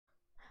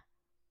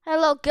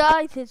Hello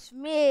guys, it's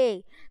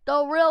me,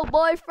 the real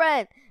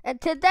boyfriend, and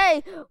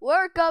today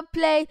we're gonna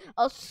play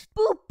a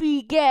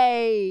spoopy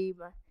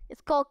game.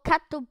 It's called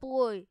Catto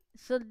Boy.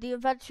 So the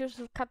Adventures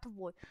of Catto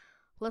Boy.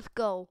 Let's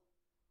go.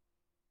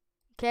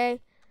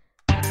 Okay?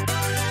 The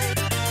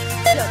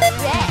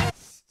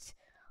best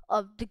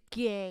of the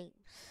games.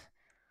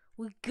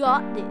 We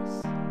got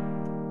this.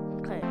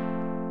 Okay.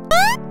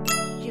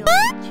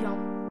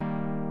 Jump,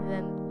 and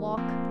then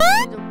walk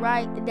to the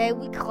right, and then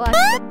we collect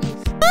the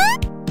biscuits.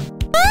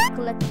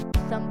 Collect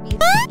some biscuits.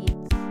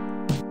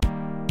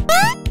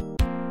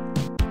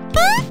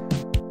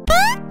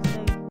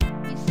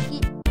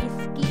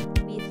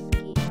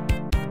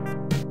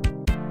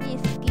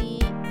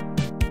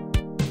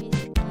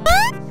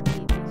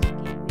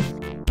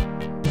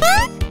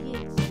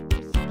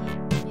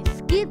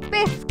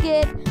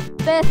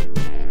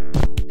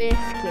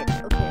 Biscuit.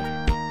 Okay.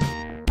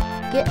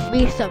 Get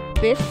me some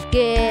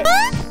biscuits.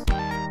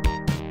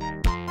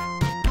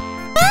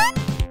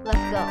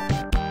 Let's go.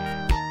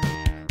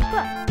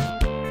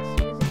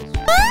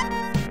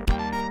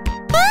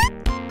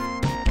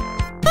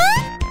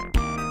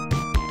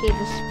 Okay,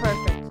 this is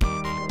perfect.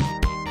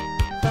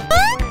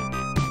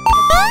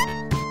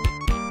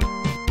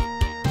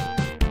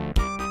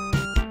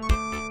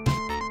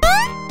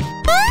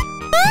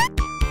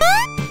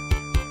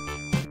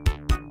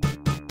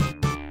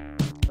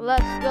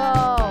 Let's go.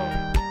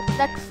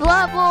 Next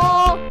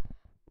level.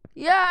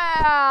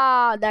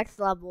 Yeah, next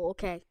level.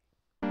 Okay.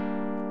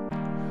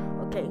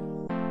 Okay.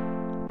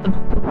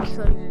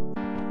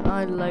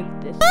 I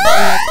like this.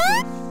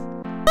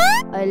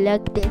 I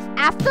like this.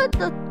 After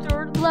the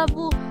third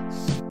level,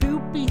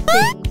 spoopy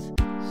things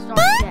start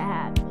to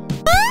happen.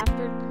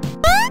 After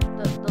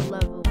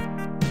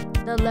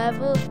the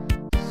level,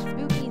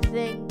 spoopy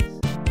things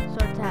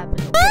start to happen.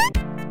 Okay.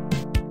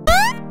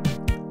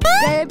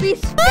 Gonna be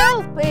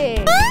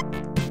stupid.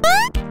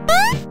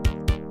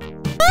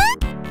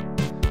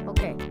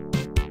 Okay.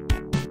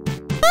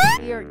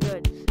 You're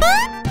good.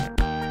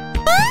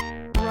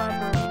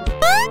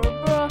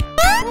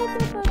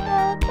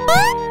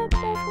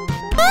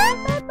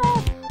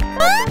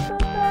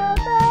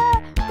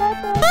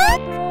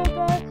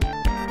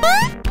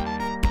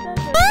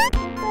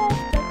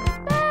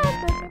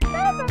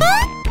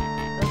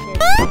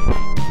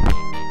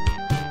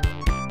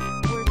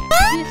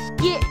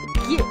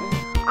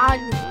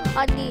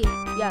 I need,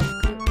 yeah,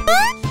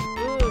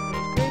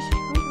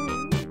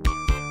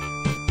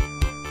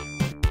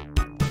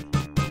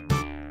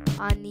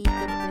 I need the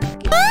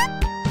biscuits.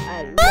 I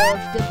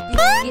love the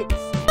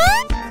biscuits.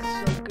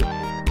 So good.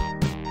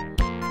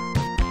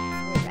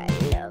 And I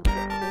love the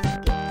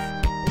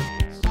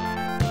biscuits.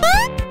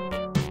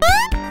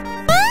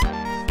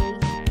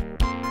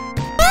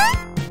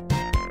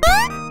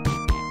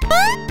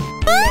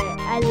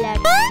 I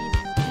like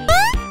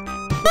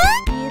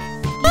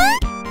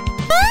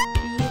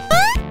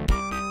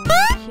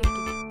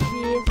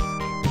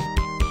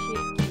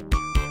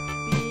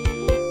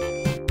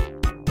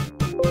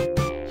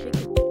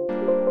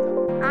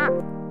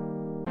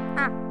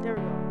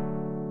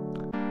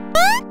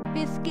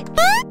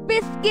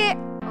biscuit.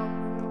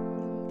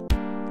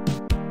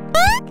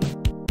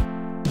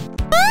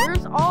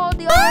 Where's all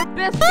the other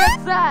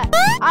biscuits at?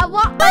 I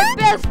want my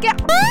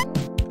biscuit.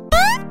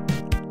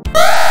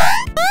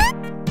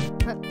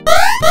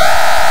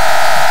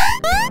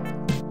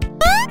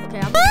 Okay,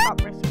 I'm gonna stop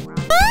messing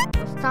around.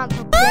 It's time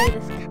to play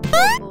this Catto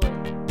Boy.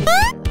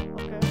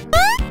 Okay.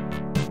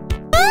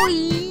 Boy.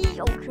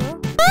 Okay.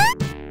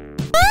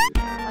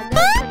 I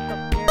never checked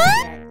up there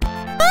yet.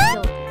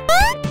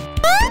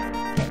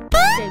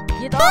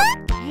 Get up!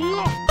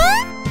 Yeah.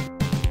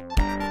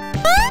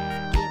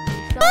 Give me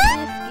some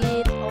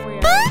biscuits. Oh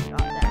yeah, I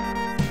got that.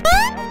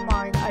 Never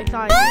mind. I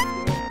thought I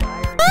didn't get it, but I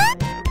already got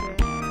it. Okay.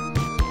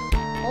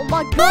 Oh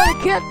my god, I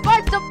can't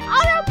find some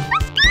other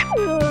biscuits!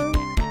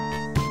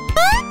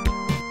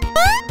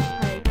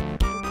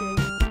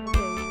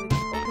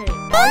 Okay.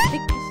 I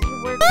think this is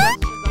where the rest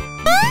of the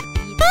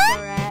biscuits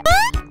are at.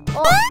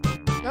 Oh,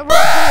 now we're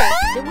up here.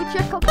 Did we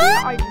check up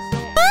here? I just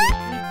don't think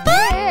we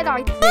did.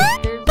 I think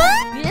there's a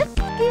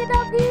biscuit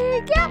up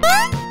here.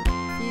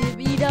 Give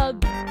me the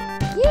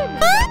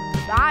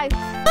nice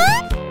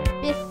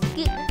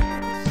biscuit.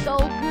 So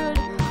good.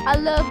 I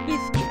love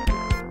biscuit.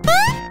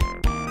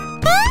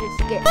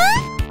 Biscuit.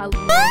 I love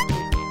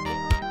biscuit.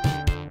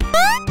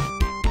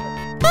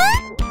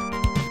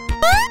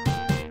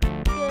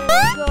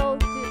 Go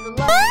to the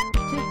left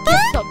to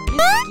get some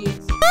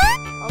biscuits.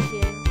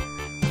 Okay.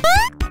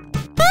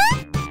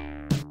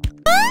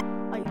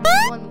 I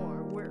need one more.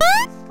 Where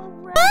is the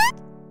rest?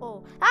 Oh.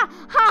 Ha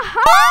ha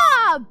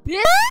ha!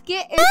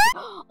 Biscuit is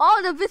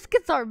all the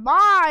biscuits are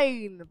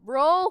mine,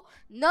 bro.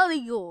 None of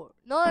yours.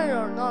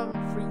 None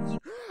for you.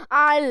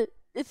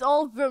 It's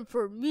all of them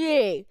for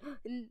me.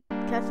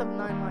 Cast up 9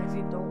 lines.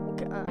 You don't.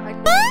 Okay. I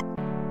know.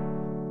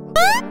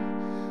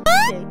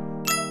 Okay.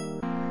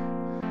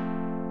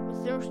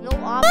 There's no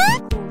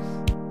obstacles.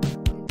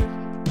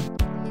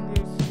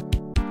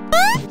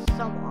 There's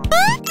some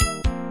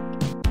obstacles.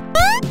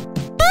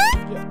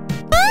 Yeah.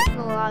 Getting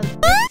a lot of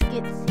biscuits.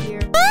 biscuits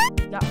here.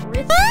 We got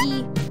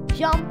risky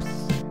jumps.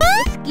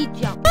 Risky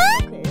jumps.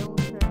 Okay.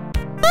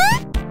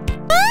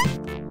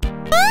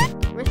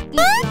 Risky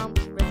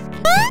jumps. Risky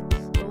jumps.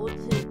 Go to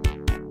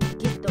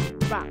get the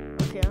rock.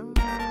 Okay.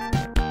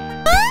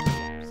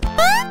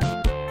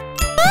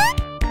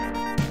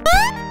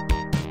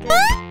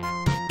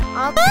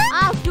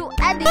 I'll do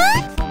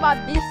anything for my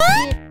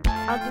biscuit.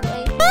 I'll do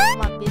anything for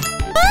my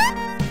biscuit.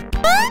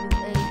 I'll do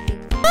anything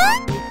for my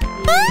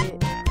biscuit.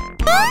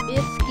 My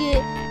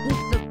biscuit is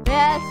the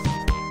best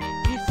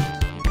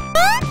biscuit.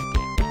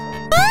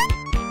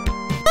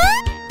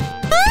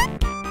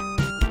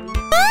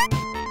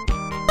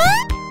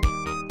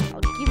 Oh,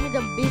 give me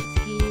the biscuit.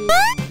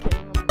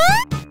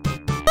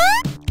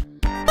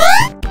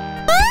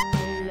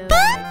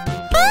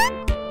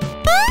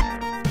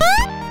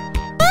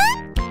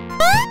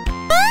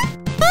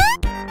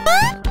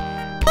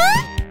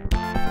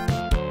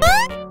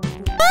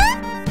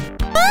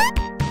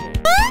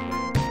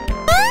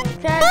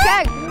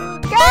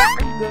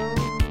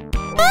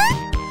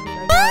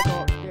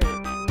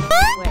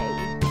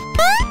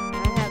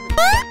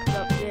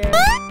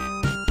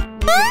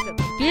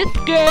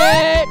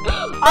 Biscuit!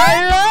 I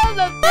love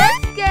the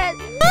biscuit!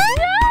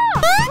 Yeah!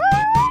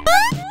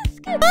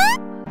 Biscuit!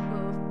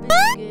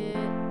 Biscuit.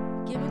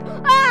 Give me.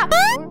 Ah!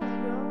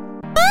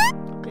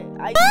 Okay,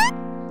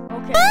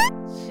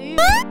 see?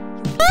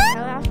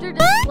 After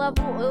this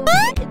level, it'll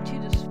get into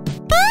the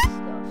stuff.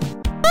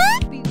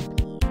 Speed,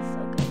 okay.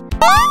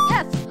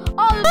 Yes!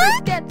 All the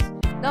biscuits!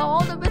 Now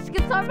all the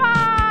biscuits are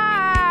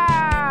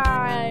mine!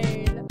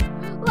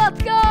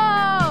 Let's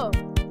go!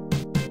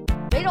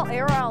 Fatal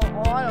error on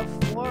a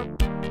floor.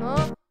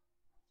 Huh?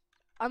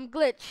 I'm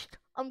glitched.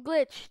 It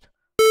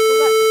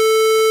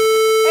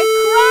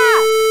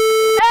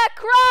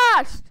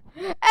crashed!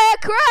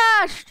 It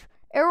crashed!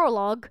 Error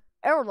log.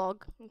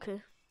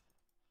 Okay.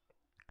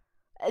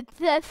 I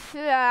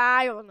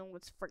don't know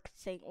what's freaking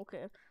saying.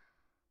 Okay.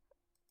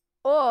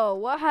 Oh,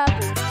 what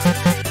happened?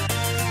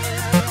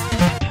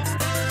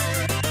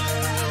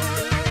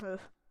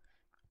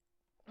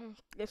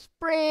 The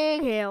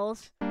spring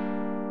hills.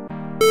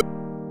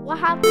 What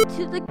happened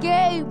to the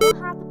game?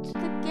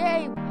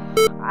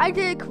 I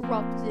didn't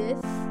corrupt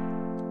this.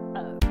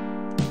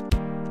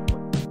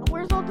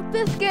 Where's all the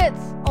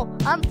biscuits? Oh,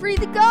 I'm free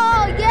to go.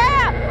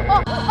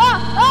 Yeah.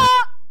 Oh.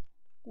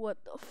 What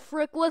the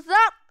frick was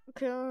that?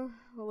 Okay. Oh,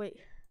 wait.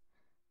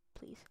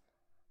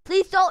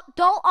 Please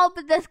don't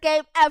open this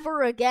game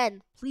ever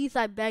again. Please,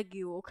 I beg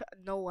you. Okay.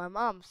 No,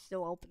 I'm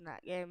still open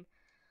that game.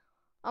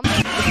 What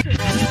happened here?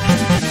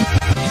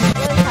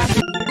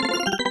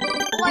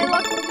 Oh, I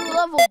locked a new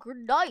level.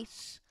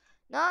 Nice.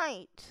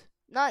 Night.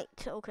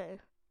 Okay.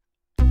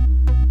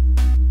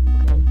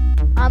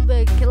 I'm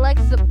gonna collect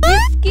some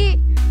biscuit.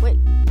 Wait,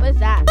 what is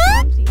that?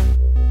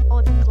 Oh,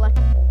 it's a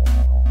collectible.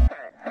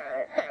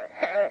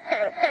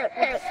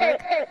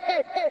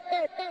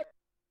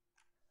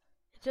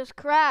 It just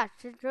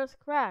crashed.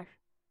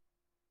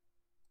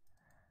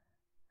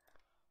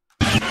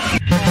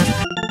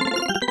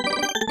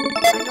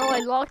 I know I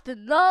locked a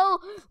no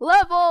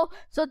level,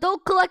 so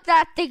don't collect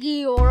that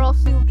thingy, or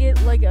else you'll get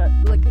like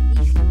an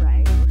Easter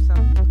egg or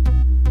something.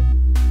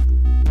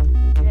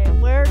 Okay,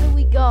 where do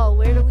we go?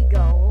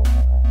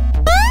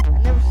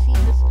 I've never seen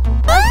this.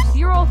 That's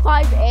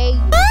 05A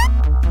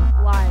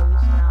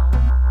lives now.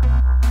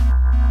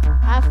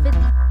 I have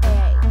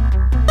 50A.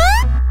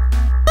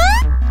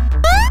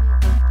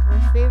 My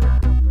favorite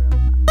number.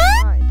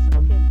 Nice.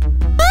 Okay,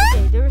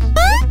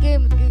 this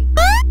game is getting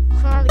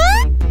kind of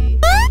creepy.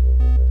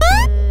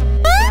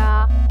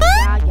 Yeah.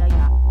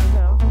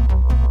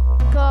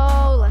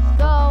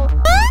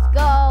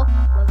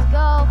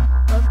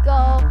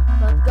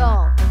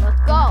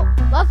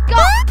 Let's go.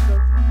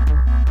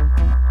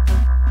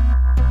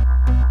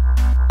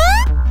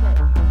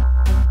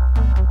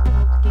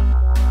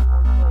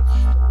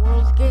 The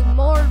world's getting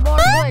more and more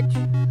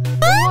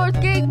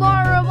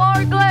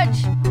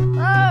glitch.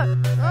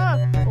 Oh,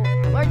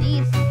 what are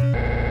these? Is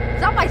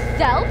that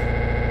myself?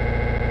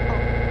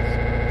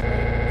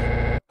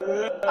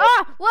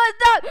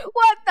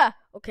 What the?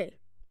 Okay,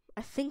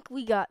 I think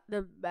we got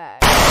the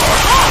bag.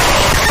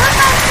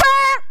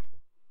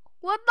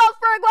 What the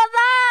frick was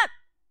that?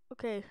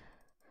 Okay,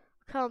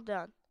 calm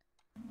down.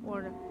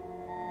 Warning.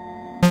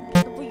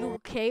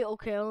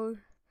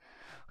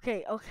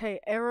 Okay.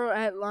 Error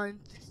at line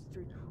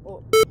 3.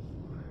 Oh,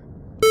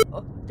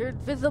 they're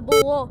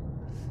invisible.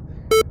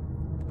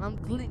 I'm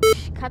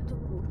glitched. Catto.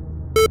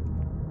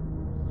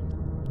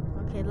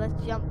 Okay, let's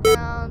jump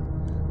down.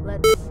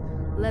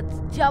 Let's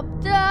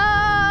jump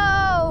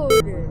down.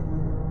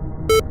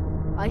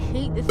 I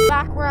hate this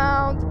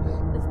background.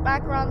 This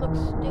background looks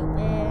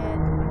stupid.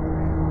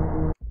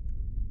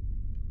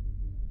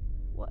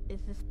 What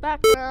is this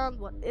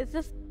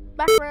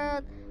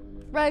background?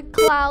 Red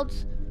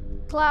clouds.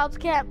 Clouds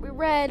can't be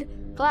red.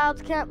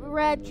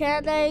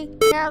 Can they?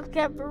 Clouds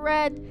can't be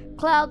red.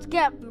 Clouds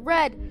can't be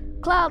red.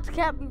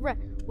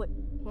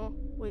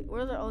 Wait,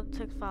 where are the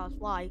text files?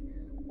 Why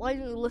Why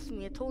didn't you listen to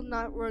me? I told you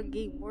not to run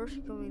game. Where's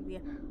she coming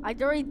in? I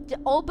already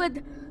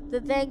opened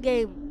the dang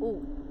game.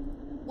 Oh.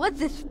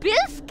 What's this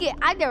biscuit?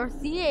 I never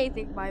seen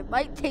anything, but it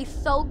might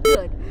taste so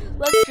good.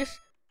 Let's just...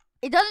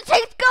 It doesn't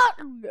taste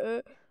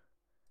good!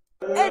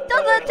 It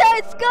doesn't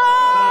taste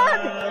good!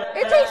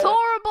 It tastes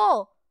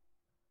horrible!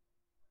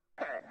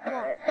 What's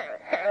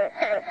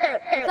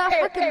that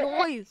freaking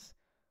noise?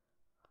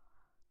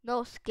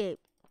 No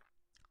escape.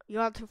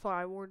 You're not too far,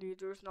 I warned you,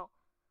 there's no...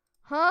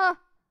 Huh?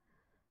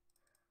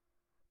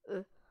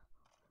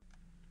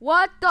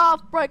 What the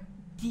frick?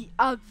 The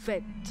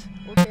event.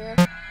 Okay.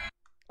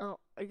 Oh,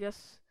 I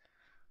guess.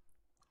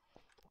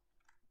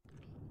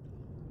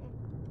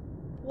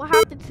 What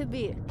happened to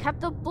me?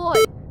 Catto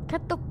boy.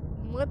 Catto,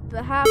 what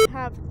the heck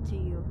happened to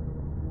you?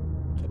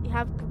 You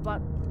have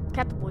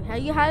Catto boy.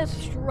 Have you had a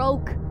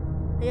stroke?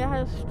 Have you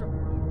had a stroke?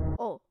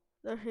 Oh,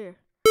 they're here.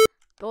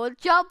 Go and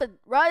jump and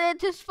run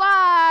into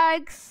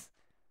spikes.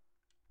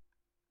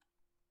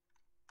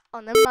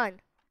 Oh, never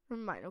mind.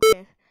 Never mind.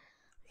 Okay.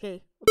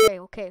 Okay.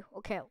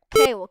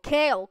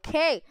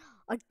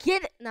 I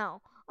get it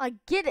now. I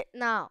get it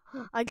now.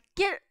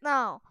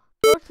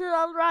 Go to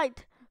the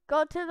right.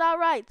 Go to the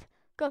right.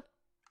 Go.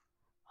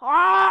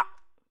 Ah!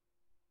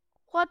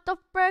 What the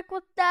frick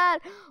was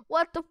that?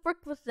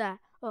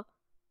 Oh.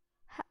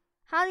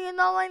 How do you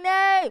know my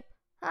name?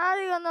 How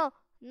do you know?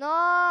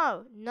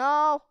 No.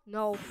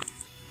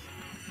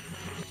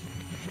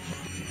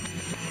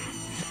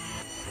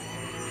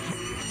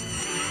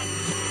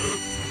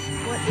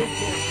 What is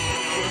this?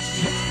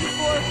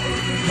 64,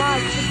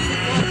 65,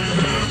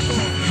 64,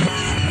 64.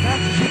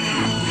 That's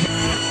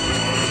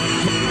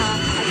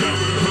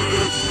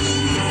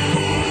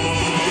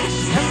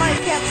that might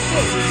can't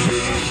fit.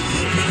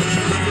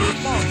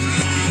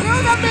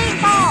 Through the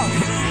meatball!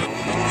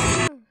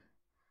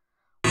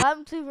 What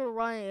happens if you're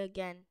running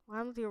again?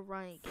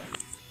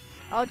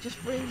 I'll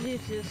just bring you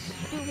to the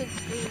stupid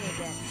screen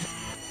again.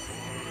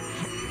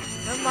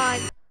 Never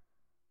mind.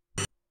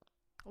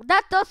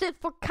 That does it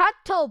for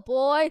Catto,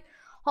 boy.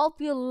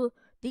 Hope you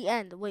the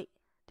end. Wait,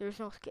 there's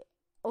no skip.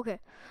 Okay.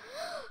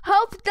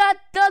 Hope that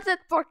does it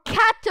for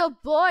Catto,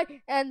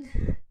 boy.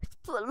 And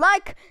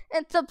like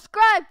and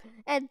subscribe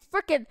and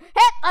freaking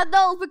hit a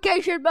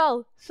notification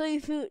bell so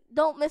you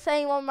don't miss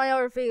any one of my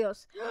other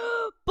videos.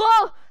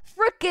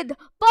 Freaking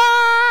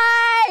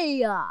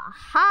bye.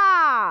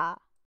 Ha.